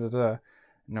mountain. Da da da.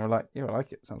 And they were like, yeah, I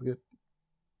like it. Sounds good.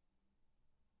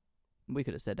 We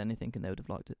could have said anything, and they would have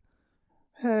liked it.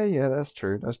 Yeah, that's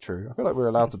true. That's true. I feel like we're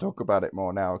allowed to talk about it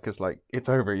more now because, like, it's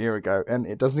over a year ago and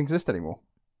it doesn't exist anymore.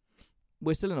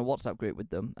 We're still in a WhatsApp group with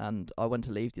them, and I went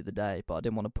to leave the other day, but I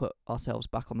didn't want to put ourselves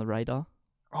back on the radar,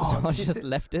 so I just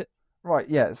left it. Right,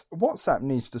 yes. WhatsApp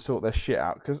needs to sort their shit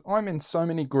out because I'm in so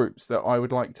many groups that I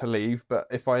would like to leave, but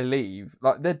if I leave,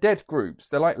 like, they're dead groups.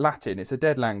 They're like Latin. It's a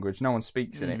dead language. No one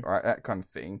speaks in it, right? That kind of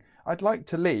thing. I'd like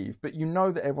to leave, but you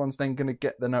know that everyone's then going to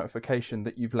get the notification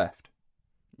that you've left.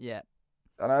 Yeah.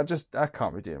 And I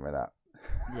can't be dealing with that.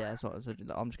 Yeah, so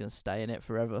I'm just going to stay in it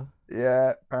forever.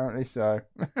 Yeah, apparently so.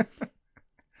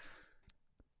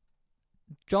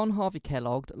 John Harvey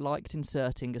Kellogg liked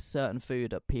inserting a certain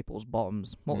food up people's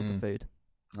bottoms. What was the food?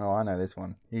 Oh, I know this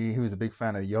one. He was a big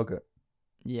fan of yogurt.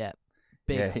 Yeah,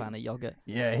 big fan of yogurt.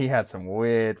 Yeah, he had some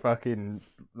weird fucking,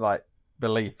 like,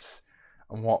 beliefs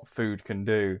on what food can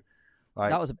do.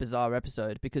 Like, that was a bizarre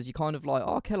episode because you kind of like,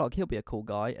 oh, Kellogg, he'll be a cool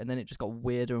guy, and then it just got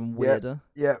weirder and weirder.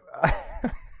 Yeah.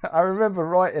 I remember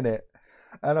writing it,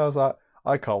 and I was like,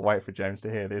 I can't wait for James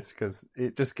to hear this because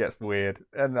it just gets weird,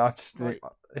 and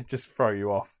it just throw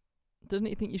you off. Doesn't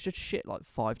he think you should shit like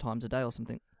 5 times a day or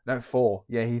something? No, 4.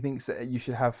 Yeah, he thinks that you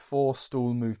should have 4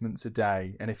 stool movements a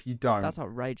day, and if you don't, that's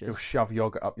outrageous. He'll shove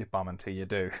yogurt up your bum until you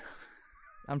do.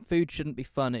 And food shouldn't be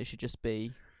fun; it should just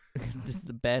be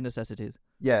the bare necessities.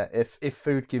 Yeah, if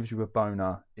food gives you a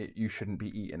boner, you shouldn't be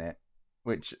eating it.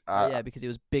 Which because he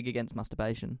was big against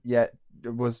masturbation. Yeah,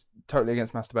 it was totally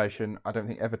against masturbation. I don't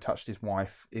think ever touched his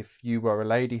wife. If you were a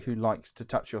lady who likes to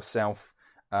touch yourself,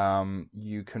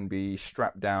 you can be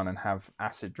strapped down and have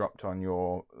acid dropped on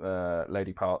your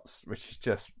lady parts, which is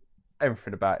just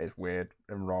everything about it is weird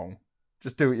and wrong.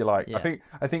 Just do what you like. Yeah.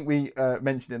 I think we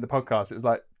mentioned it in the podcast. It was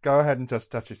like, go ahead and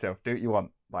just touch yourself. Do what you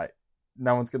want. Like,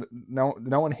 no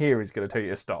one here is gonna tell you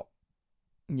to stop.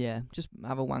 Yeah, just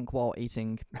have a wank while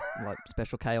eating like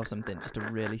Special K or something, just to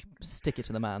really stick it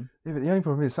to the man. Yeah, but the only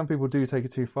problem is some people do take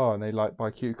it too far and they like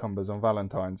buy cucumbers on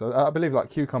Valentine's. I believe like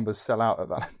cucumbers sell out at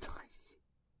Valentine's.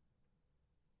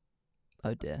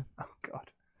 Oh dear. Oh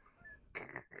god.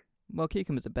 Well,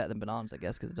 cucumbers are better than bananas, I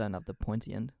guess, because they don't have the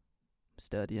pointy end.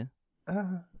 Sturdier.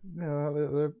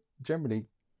 They're generally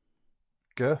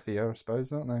girthier, I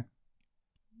suppose, aren't they?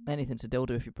 Anything's a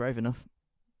dildo if you're brave enough.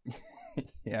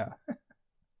 Yeah.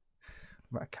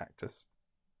 About a cactus.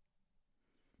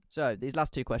 So, these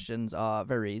last 2 questions are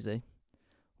very easy.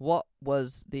 What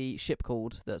was the ship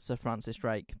called that Sir Francis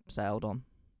Drake sailed on?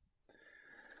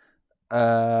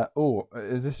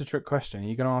 Is this a trick question? Are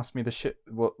you going to ask me the ship?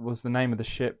 What was the name of the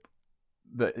ship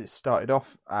that it started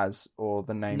off as, or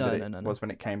the name it was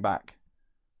when it came back?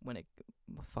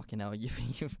 Fucking hell,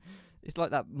 you've it's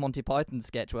like that Monty Python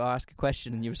sketch where I ask a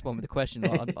question and you respond with a question.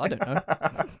 I don't know.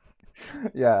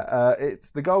 Yeah,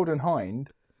 it's the Golden Hind.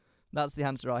 That's the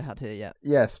answer I had here, yeah.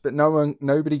 Yes, but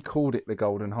nobody called it the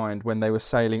Golden Hind when they were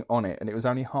sailing on it, and it was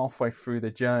only halfway through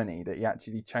the journey that he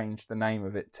actually changed the name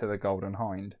of it to the Golden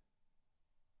Hind.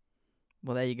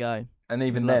 Well, there you go. And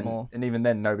even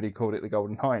then, nobody called it the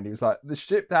Golden Hind. He was like, the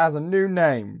ship has a new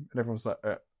name, and everyone's like,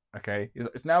 okay. He was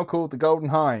like, it's now called the Golden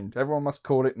Hind. Everyone must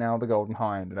call it now the Golden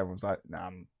Hind, and everyone's like, nah,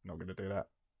 I'm not going to do that.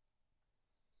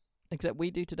 Except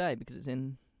we do today because it's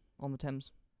on the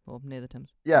Thames or near the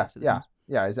Thames. Yeah.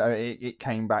 It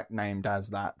came back named as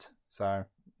that. So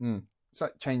it's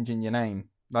like changing your name.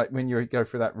 Like when you go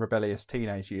through that rebellious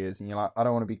teenage years and you're like, I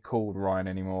don't want to be called Ryan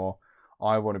anymore.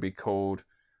 I want to be called,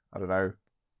 I don't know,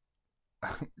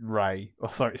 Ray or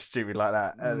something stupid like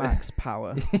that. Max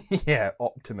Power. Yeah,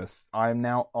 Optimus. I am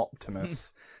now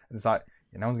Optimus. And it's like,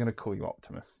 no one's going to call you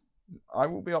Optimus. I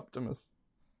will be Optimus.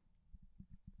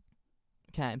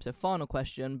 Okay, so final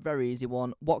question, very easy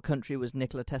one. What country was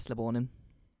Nikola Tesla born in?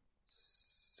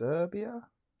 Serbia?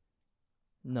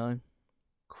 No.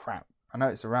 Crap. I know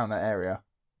it's around that area.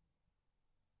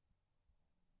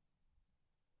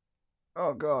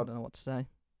 Oh, God. I don't know what to say.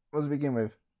 What does it begin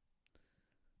with?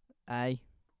 A.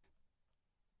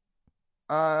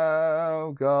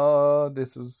 Oh God,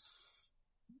 this was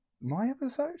my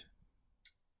episode?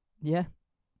 Yeah.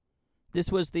 This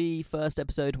was the first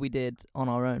episode we did on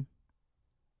our own.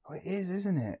 Oh, it is,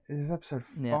 isn't it? This is episode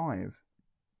 5. Yeah.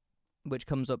 Which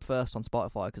comes up first on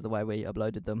Spotify because the way we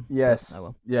uploaded them. Yes,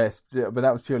 well. yes, but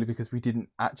that was purely because we didn't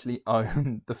actually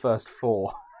own the first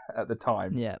 4 at the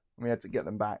time. Yeah. We had to get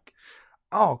them back.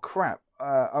 Oh, crap.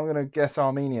 I'm going to guess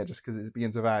Armenia just because it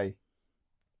begins with A.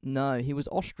 No, he was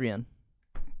Austrian.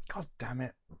 God damn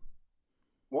it.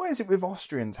 Why is it with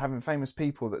Austrians having famous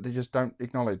people that they just don't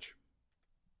acknowledge?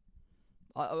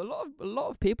 A lot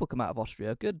of people come out of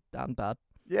Austria, good and bad.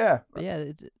 Yeah. But yeah,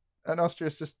 and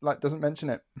Austria's just doesn't mention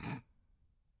it.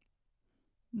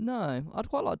 No, I'd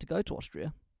quite like to go to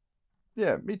Austria.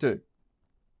 Yeah, me too.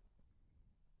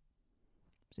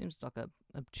 Seems like a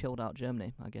chilled out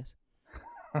Germany, I guess.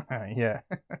 Yeah.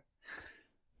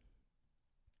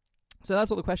 So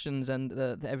that's all the questions and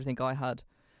everything I had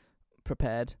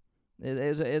prepared.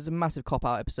 It was a massive cop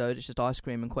out episode. It's just ice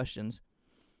cream and questions.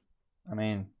 I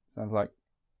mean, sounds like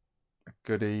a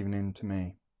good evening to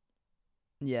me.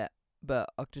 Yeah. But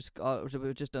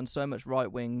we've just done so much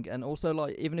right wing, and also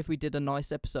like even if we did a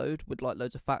nice episode with like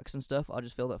loads of facts and stuff, I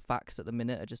just feel that facts at the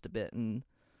minute are just a bit and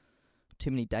too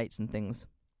many dates and things.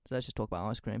 So let's just talk about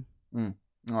ice cream. Oh,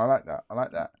 I like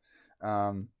that.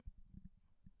 I'm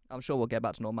sure we'll get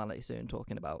back to normality soon,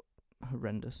 talking about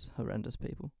horrendous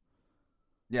people.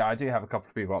 Yeah, I do have a couple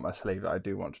of people on my sleeve that I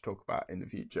do want to talk about in the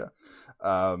future.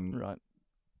 Right.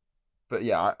 But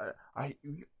yeah, I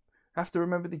have to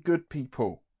remember the good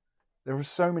people. There are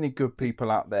so many good people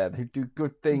out there who do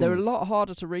good things. They're a lot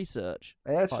harder to research.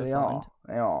 They actually are.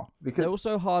 They are. Because they're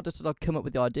also harder to like come up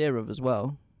with the idea of as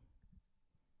well.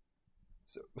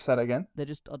 So, say that again? They're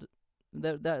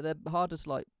harder to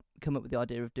like come up with the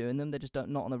idea of doing them. They're just not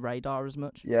on the radar as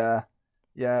much. Yeah.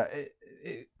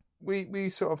 We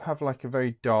sort of have like a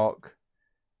very dark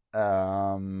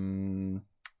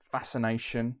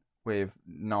fascination with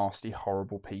nasty,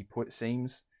 horrible people, it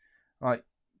seems. Like,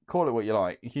 call it what you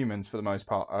like. Humans, for the most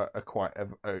part, are quite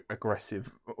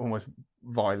aggressive, almost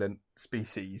violent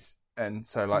species. And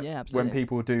so, like, when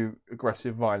people do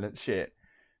aggressive, violent shit,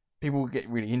 people get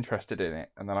really interested in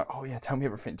it. And they're like, oh, yeah, tell me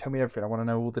everything. I want to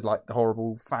know all the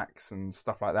horrible facts and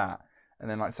stuff like that. And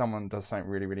then, like, someone does something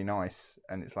really, really nice.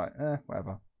 And it's like,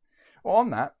 whatever. Well, on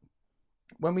that,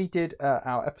 when we did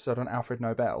our episode on Alfred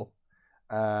Nobel,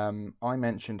 I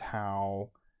mentioned how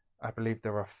I believe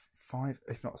there are 5,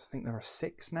 if not, I think there are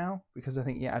 6 now, because I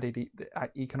think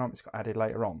economics got added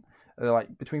later on. They're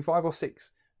like between 5 or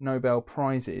 6 Nobel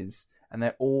Prizes, and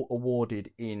they're all awarded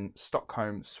in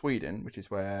Stockholm, Sweden, which is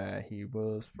where he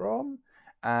was from.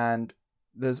 And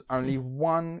there's only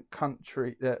one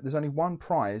country, there's only one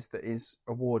prize that is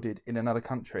awarded in another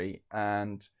country.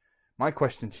 And my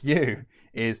question to you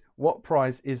is, what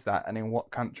prize is that, and in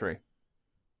what country?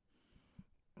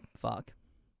 Fuck.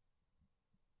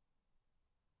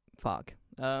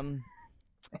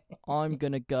 I'm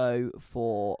gonna go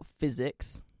for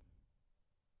physics.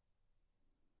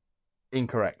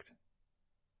 Incorrect.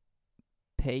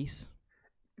 Peace.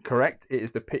 Correct. It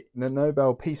is the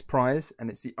Nobel Peace Prize,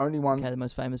 and it's the only one. Okay, the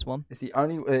most famous one. It's the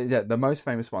only, the most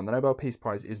famous one. The Nobel Peace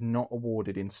Prize is not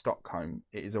awarded in Stockholm.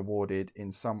 It is awarded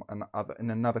in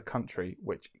another country.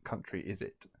 Which country is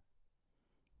it?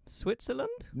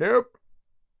 Switzerland? Nope.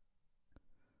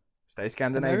 Stay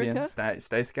Scandinavian. America?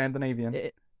 Stay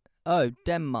Scandinavian.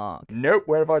 Denmark. Nope.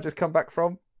 Where have I just come back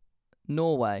from?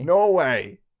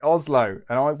 Norway. Oslo.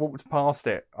 And I walked past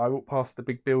it. I walked past the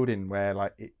big building where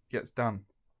it gets done.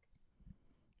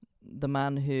 The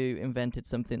man who invented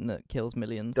something that kills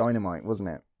millions. Dynamite, wasn't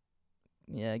it?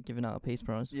 Yeah, giving out a Peace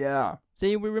Prize. Yeah.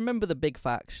 See, we remember the big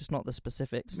facts, just not the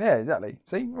specifics. Yeah, exactly.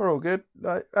 See, we're all good.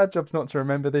 Our job's not to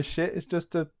remember this shit. It's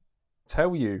just to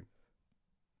tell you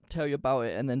about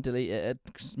it and then delete it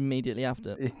immediately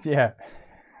after. Yeah.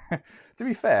 To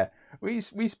be fair, we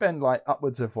spend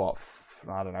upwards of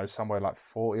I don't know, somewhere like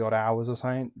 40 odd hours or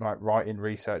something, writing,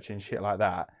 researching shit like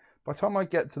that. By the time I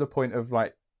get to the point of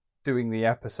doing the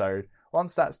episode,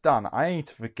 once that's done, I need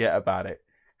to forget about it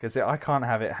because I can't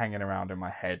have it hanging around in my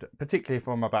head, particularly if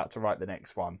I'm about to write the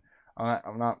next one.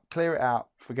 I'm not clear it out,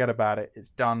 forget about it.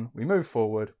 It's done. We move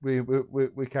forward.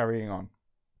 We're carrying on.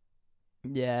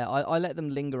 Yeah, I let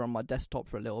them linger on my desktop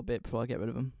for a little bit before I get rid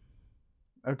of them.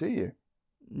 Oh, do you?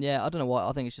 Yeah, I don't know why.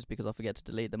 I think it's just because I forget to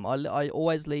delete them. I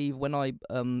always leave, when I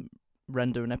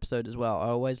render an episode as well, I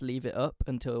always leave it up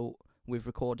until we've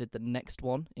recorded the next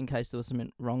one in case there was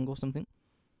something wrong or something.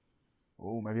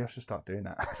 Oh, maybe I should start doing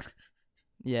that.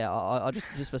 Yeah, I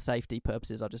just for safety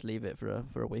purposes, I just leave it for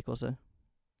a week or so.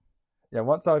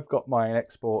 Once I've got mine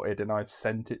exported and I've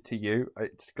sent it to you,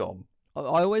 it's gone.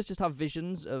 I always just have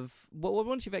visions of... Well,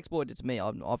 once you've exported it to me,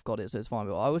 I've got it, so it's fine.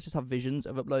 But I always just have visions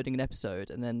of uploading an episode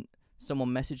and then someone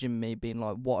messaging me being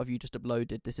like, what have you just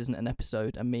uploaded? This isn't an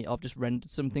episode. And I've just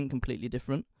rendered something completely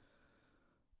different.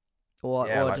 Or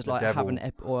I just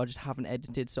haven't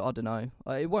edited, so I don't know.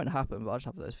 It won't happen, but I just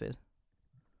have those fears.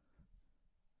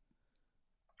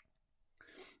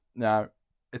 No,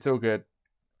 it's all good.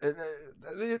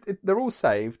 They're all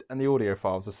saved, and the audio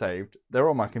files are saved. They're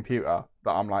on my computer,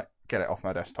 but I'm like, get it off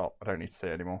my desktop. I don't need to see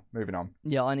it anymore. Moving on.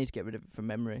 Yeah, I need to get rid of it from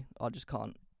memory. I just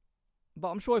can't. But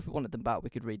I'm sure if we wanted them back, we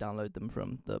could re-download them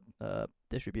from the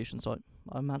distribution site,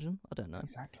 I imagine. I don't know.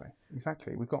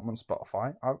 Exactly. We've got them on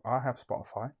Spotify. I have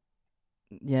Spotify.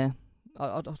 Yeah.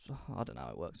 I don't know how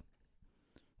it works.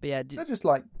 But yeah. I just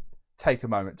take a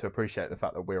moment to appreciate the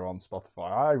fact that we're on Spotify.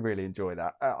 I really enjoy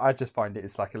that. I just find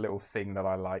it's like a little thing that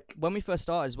I like. When we first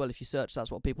started as well, if you search,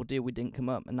 that's what people do. We didn't come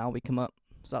up, and now we come up.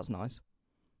 So that's nice.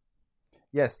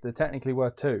 Yes, there technically were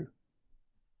two.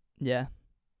 Yeah.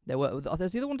 There were.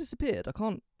 There's the other one disappeared. I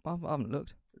haven't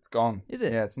looked. It's gone. Is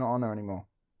it? Yeah, it's not on there anymore.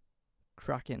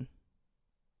 Cracking.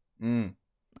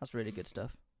 That's really good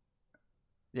stuff.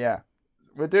 Yeah.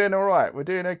 We're doing all right. We're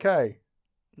doing okay.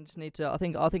 We just need to. I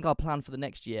think our plan for the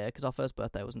next year, because our first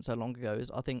birthday wasn't so long ago, is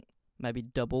I think maybe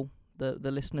double the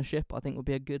listenership. I think would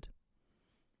be a good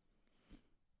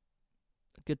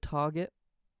target.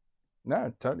 No,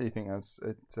 I totally think it's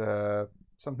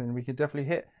something we could definitely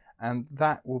hit, and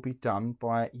that will be done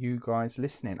by you guys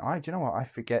listening. Do you know what? I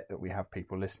forget that we have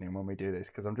people listening when we do this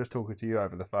because I'm just talking to you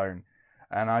over the phone,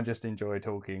 and I just enjoy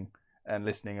talking and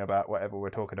listening about whatever we're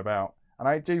talking about. And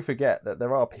I do forget that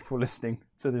there are people listening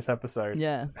to this episode.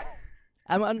 Yeah.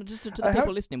 And just to the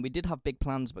people listening, we did have big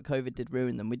plans, but COVID did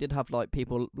ruin them. We did have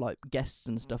people guests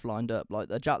and stuff lined up. Like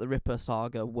the Jack the Ripper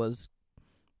saga was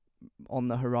on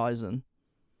the horizon.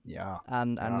 Yeah.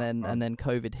 And then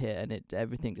COVID hit and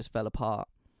everything just fell apart.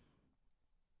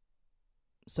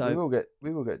 So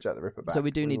we will get Jack the Ripper back. So we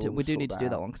do need to do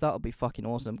that one, because that'll be fucking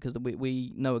awesome. Because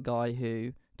we know a guy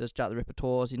who does Jack the Ripper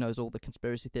tours. He knows all the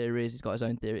conspiracy theories. He's got his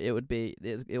own theory. It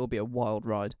will be a wild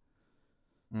ride,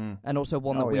 and also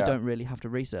one that we don't really have to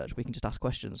research. We can just ask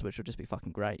questions, which will just be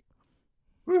fucking great.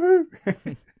 Woohoo!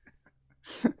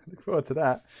 Look forward to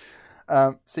that.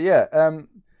 I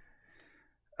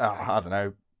don't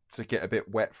know. To get a bit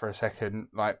wet for a second,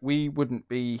 we wouldn't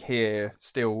be here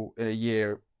still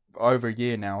in over a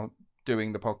year now,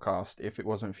 doing the podcast if it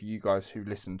wasn't for you guys who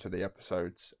listen to the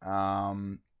episodes.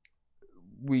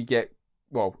 We get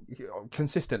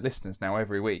consistent listeners now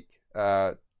every week.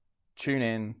 Tune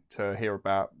in to hear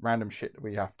about random shit that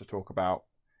we have to talk about.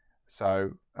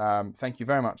 So thank you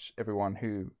very much, everyone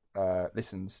who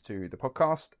listens to the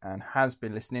podcast and has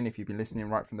been listening. If you've been listening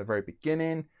right from the very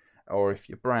beginning, or if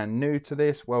you're brand new to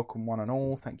this, welcome one and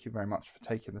all. Thank you very much for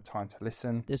taking the time to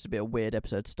listen. This would be a weird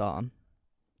episode to start on.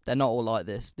 They're not all like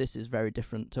this. This is very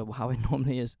different to how it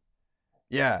normally is.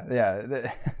 Yeah.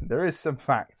 There is some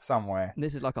fact somewhere.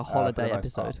 This is like a holiday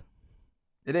episode.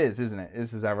 It is, isn't it?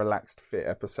 This is our relaxed fit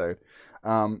episode.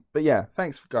 But yeah,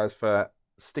 thanks guys for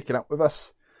sticking up with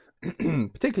us,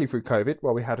 particularly through COVID,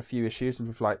 while we had a few issues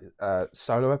with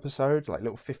solo episodes, like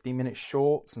little 15-minute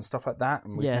shorts and stuff like that.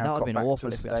 And that would have been awful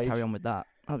if we had to carry on with that.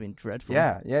 That would have been dreadful.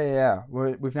 Yeah.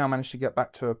 We've now managed to get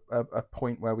back to a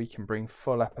point where we can bring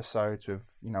full episodes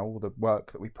with all the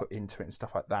work that we put into it and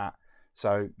stuff like that.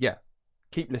 So yeah,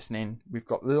 keep listening. We've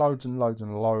got loads and loads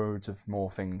and loads of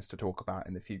more things to talk about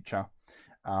in the future.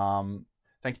 Thank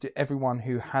you to everyone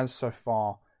who has so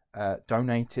far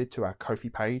donated to our Ko-fi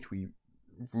page. We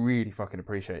really fucking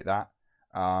appreciate that.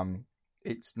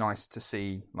 It's nice to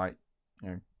see,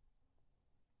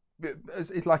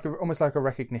 it's almost like a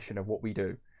recognition of what we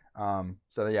do.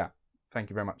 So yeah, thank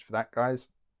you very much for that, guys.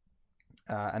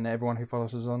 And everyone who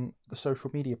follows us on the social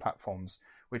media platforms,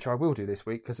 which I will do this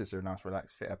week because it's a nice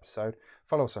relaxed fit episode.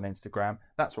 Follow us on Instagram,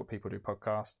 That's What People Do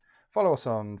Podcast. Follow us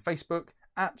on Facebook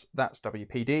 @That's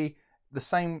WPD. The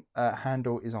same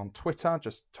handle is on Twitter.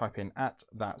 Just type in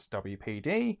 @That's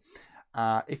WPD.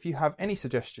 If you have any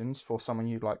suggestions for someone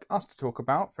you'd like us to talk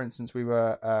about, for instance, we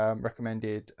were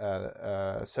recommended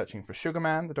Searching for Sugar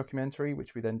Man, the documentary,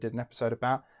 which we then did an episode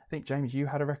about. I think, James, you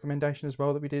had a recommendation as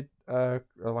well that we did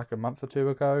like a month or two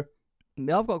ago.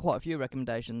 Yeah, I've got quite a few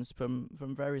recommendations from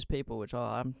various people, which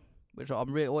I'm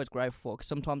really always grateful for, because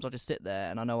sometimes I'll just sit there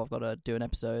and I know I've got to do an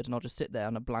episode, and I'll just sit there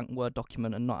on a blank Word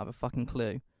document and not have a fucking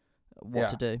clue what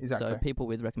to do. Exactly. So people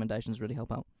with recommendations really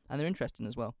help out, and they're interesting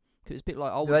as well. Because it's people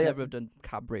like, I would never have done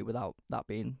Cadbury without that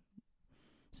being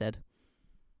said.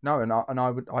 No,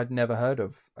 I'd never heard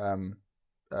of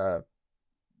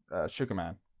Sugar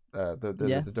Man.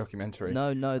 the documentary.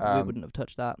 No, we wouldn't have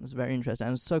touched that. It's very interesting,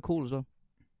 and it's so cool as well.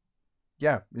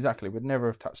 Yeah, exactly. We'd never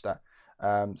have touched that.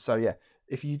 So yeah,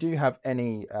 if you do have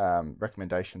any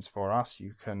recommendations for us,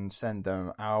 you can send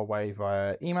them our way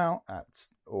via email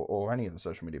or any of the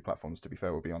social media platforms. To be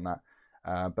fair, we'll be on that.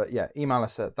 But yeah, email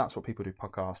us at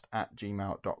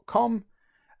that'swhatpeopledopodcast@gmail.com.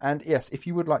 And yes, if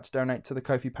you would like to donate to the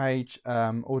Ko-fi page,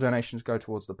 all donations go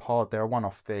towards the pod. They're a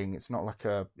one-off thing. It's not like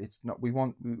we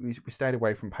stayed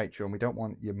away from Patreon. We don't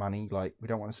want your money. Like, we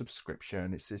don't want a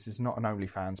subscription. This is not an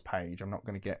OnlyFans page. I'm not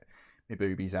going to get my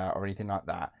boobies out or anything like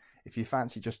that. If you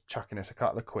fancy just chucking us a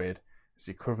couple of quid, it's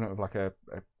the equivalent of like a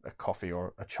coffee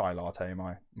or a chai latte in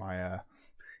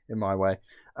my way.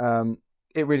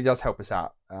 It really does help us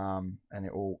out, and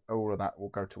all of that will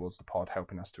go towards the pod,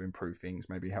 helping us to improve things.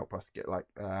 Maybe help us get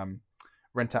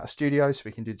rent out a studio so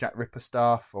we can do Jack Ripper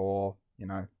stuff, or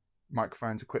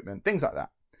microphones, equipment, things like that.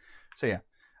 So yeah,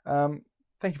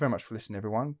 thank you very much for listening,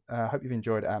 everyone. I hope you've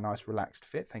enjoyed our nice relaxed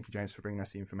fit. Thank you, James, for bringing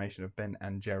us the information of Ben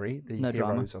and Jerry, the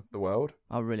heroes of the world.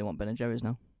 I really want Ben and Jerry's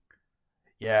now.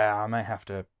 Yeah, I may have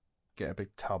to get a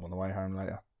big tub on the way home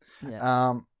later.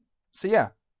 Yeah. So yeah,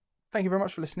 thank you very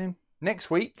much for listening.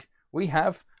 Next week, I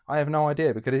have no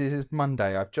idea because it is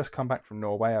Monday. I've just come back from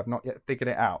Norway. I've not yet figured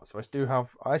it out. So I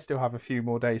still have a few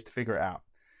more days to figure it out.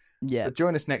 Yeah. But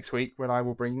join us next week when I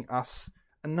will bring us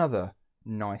another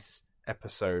nice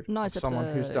episode of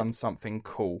someone who's done something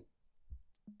cool.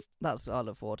 I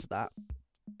look forward to that.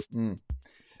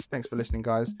 Thanks for listening,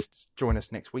 guys. Join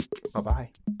us next week.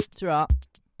 Bye-bye. Ta-ra.